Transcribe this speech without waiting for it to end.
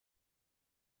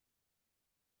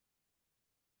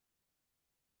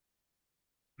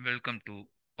Welcome to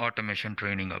Automation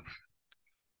Training Hub.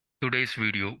 Today's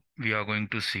video, we are going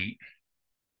to see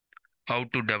how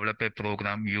to develop a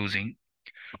program using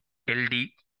LD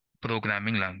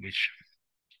programming language.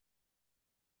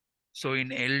 So in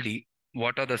LD,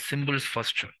 what are the symbols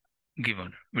first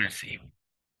given? We'll see.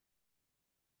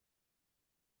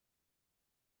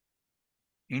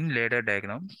 In ladder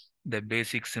diagram, the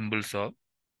basic symbols are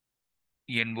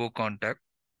NO contact,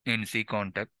 NC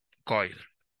contact, coil.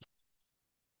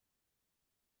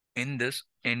 In this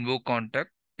NO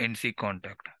contact, NC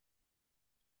contact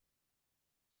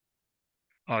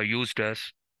are used as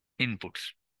inputs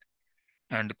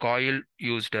and coil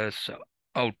used as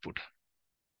output.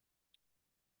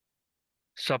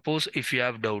 Suppose if you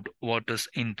have doubt what is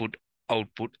input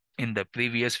output, in the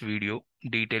previous video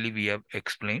detailedly we have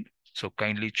explained, so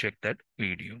kindly check that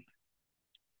video.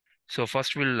 So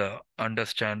first we'll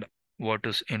understand what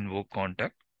is NO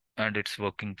contact and its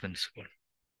working principle.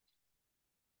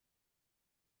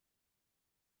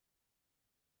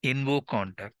 NO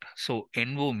contact. So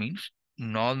NO means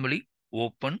normally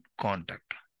open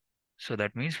contact. So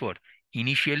that means what?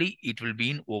 Initially it will be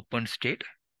in open state.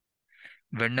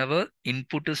 Whenever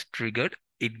input is triggered,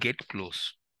 it get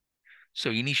closed. So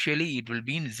initially it will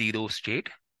be in zero state.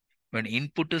 When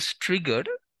input is triggered,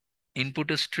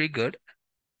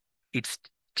 it's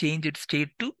changed its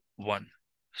state to 1.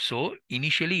 So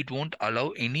initially it won't allow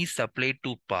any supply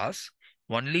to pass.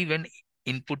 Only when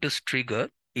input is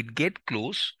triggered, it get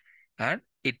close and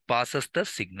it passes the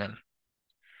signal.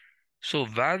 So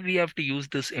where we have to use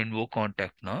this NO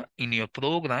contact now, in your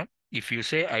program, if you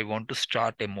say I want to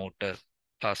start a motor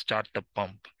or start the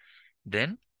pump,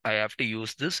 then I have to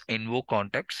use this NO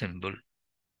contact symbol.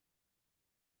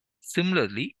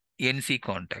 Similarly, NC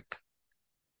contact.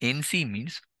 NC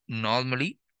means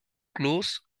normally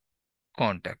close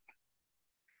contact.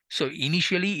 So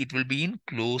initially it will be in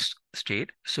closed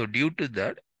state. So due to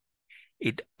that,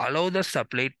 it allows the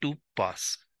supply to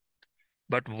pass.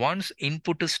 But once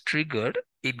input is triggered,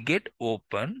 it get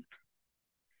open.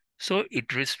 So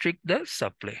it restrict the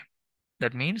supply.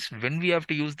 That means when we have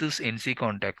to use this NC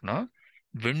contact now,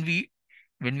 when we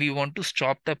want to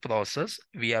stop the process,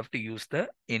 we have to use the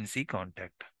NC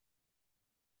contact.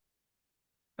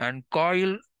 And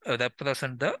coil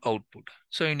represent the output.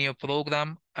 So in your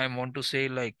program, I want to say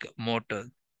like motor,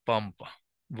 pump,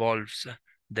 valves.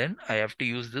 Then I have to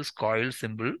use this coil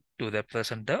symbol to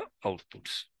represent the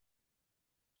outputs.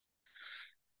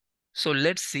 So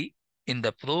let's see in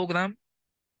the program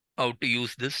how to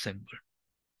use this symbol.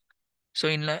 So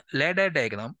in the ladder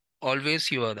diagram, always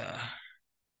your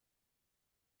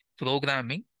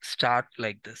programming start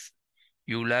like this.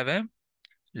 You will have a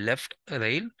left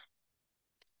rail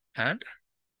and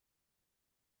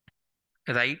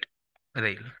right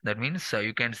rail. That means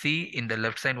you can see in the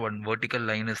left side one vertical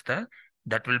line is there.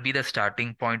 That will be the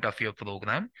starting point of your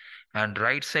program. And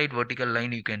right side vertical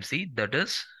line you can see that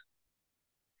is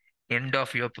end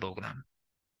of your program.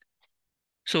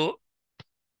 So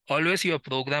always your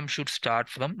program should start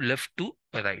from left to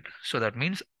right. So that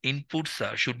means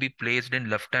inputs should be placed in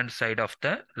left hand side of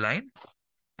the line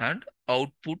and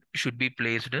output should be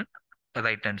placed in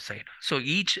right hand side. So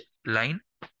each line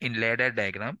in ladder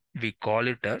diagram, we call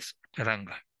it as rung.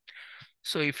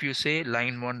 So if you say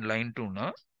line 1, line 2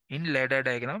 now, in ladder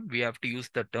diagram, we have to use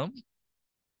the term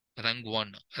rung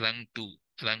 1, rung 2,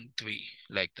 rung 3,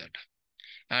 like that.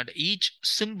 And each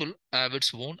symbol have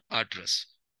its own address.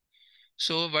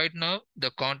 So right now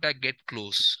the contact get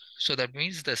close. So that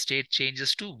means the state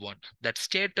changes to 1. That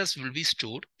status will be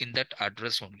stored in that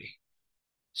address only.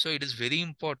 So it is very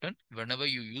important whenever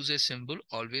you use a symbol,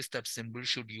 always that symbol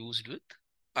should be used with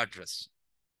address.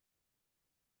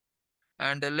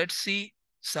 And let's see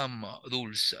some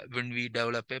rules when we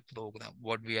develop a program,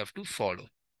 what we have to follow.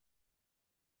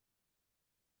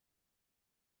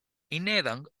 In a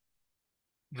rung,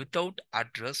 without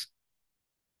address,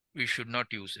 we should not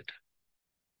use it.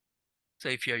 So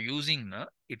if you are using,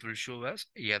 it will show as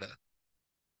error.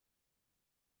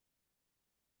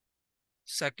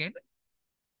 Second,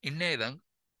 in a rung,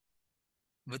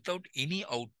 without any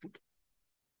output,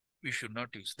 we should not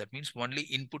use. That means only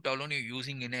input alone you're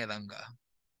using in a rung.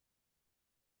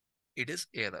 It is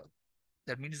error.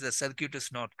 That means the circuit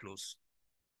is not closed.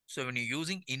 So when you're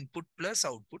using input plus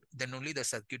output, then only the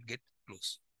circuit gets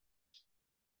closed.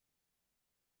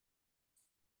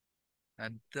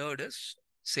 And third is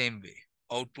same way.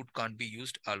 Output can't be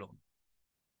used alone.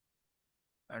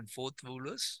 And fourth rule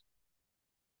is,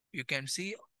 you can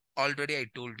see already I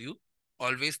told you,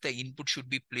 always the input should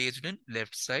be placed in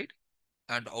left side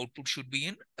and output should be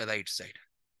in right side.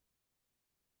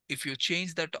 If you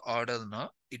change that order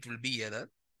now, it will be error.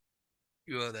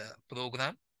 your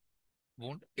program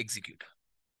won't execute.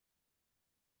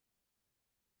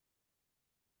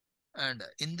 And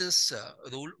in this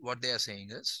rule, what they are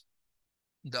saying is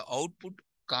the output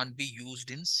can't be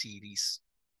used in series.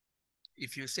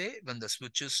 If you say when the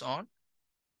switch is on,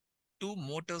 two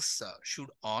motors should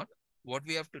on, what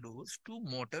we have to do is two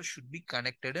motors should be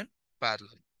connected in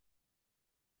parallel,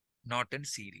 not in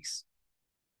series.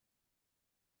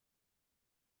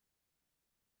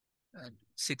 And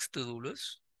sixth rule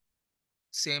is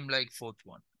same like fourth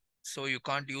one. So you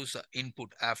can't use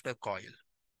input after coil.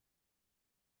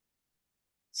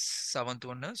 Seventh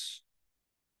one is,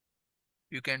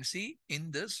 you can see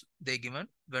in this, they given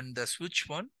when the switch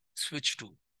 1, switch 2.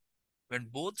 When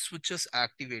both switches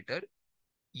activated,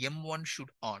 M1 should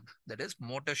on. That is,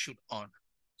 motor should on.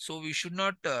 So we should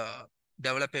not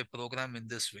develop a program in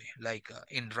this way. Like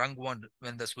in rung 1,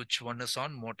 when the switch 1 is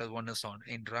on, motor 1 is on.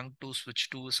 In rung 2, switch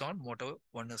 2 is on, motor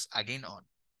 1 is again on.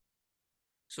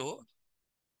 So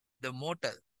the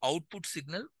motor output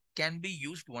signal can be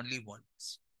used only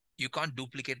once. You can't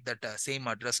duplicate that same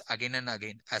address again and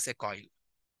again as a coil.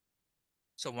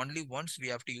 So only once we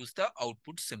have to use the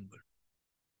output symbol.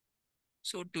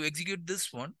 So to execute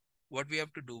this one, what we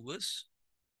have to do is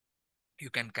you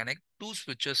can connect two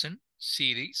switches in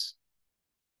series.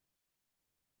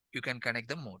 You can connect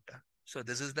the motor. So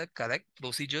this is the correct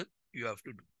procedure you have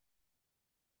to do.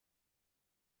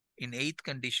 In eighth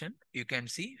condition, you can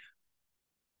see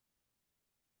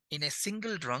in a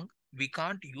single rung, we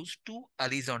can't use two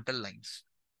horizontal lines.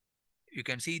 You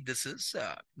can see this is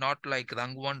not like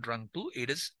rung 1, rung 2. It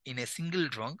is in a single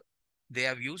rung. They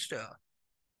have used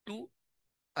two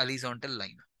horizontal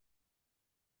line.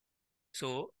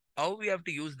 So how we have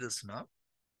to use this now?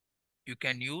 You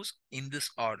can use in this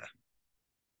order.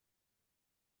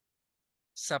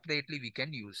 Separately, we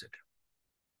can use it.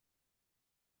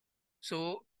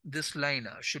 So this line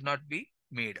should not be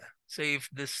made. So if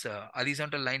this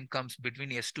horizontal line comes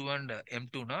between S2 and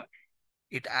M2 now,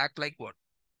 it act like what?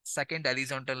 Second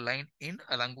horizontal line in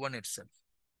a rung 1 itself.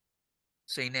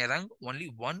 So in a rung, only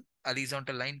one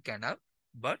horizontal line can have,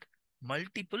 but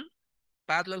multiple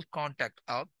parallel contact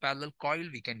or parallel coil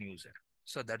we can use it.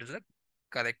 So that is the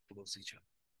correct procedure.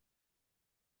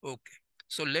 Okay.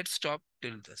 So let's stop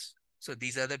till this. So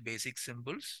these are the basic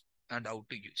symbols and how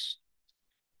to use.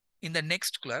 In the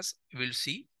next class, we'll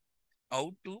see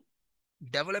how to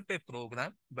develop a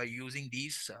program by using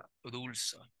these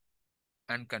rules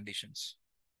and conditions.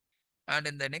 And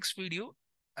in the next video,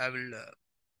 I will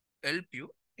help you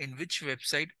in which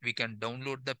website we can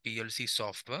download the PLC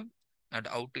software and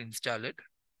how to install it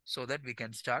so that we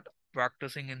can start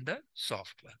practicing in the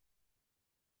software.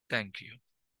 Thank you.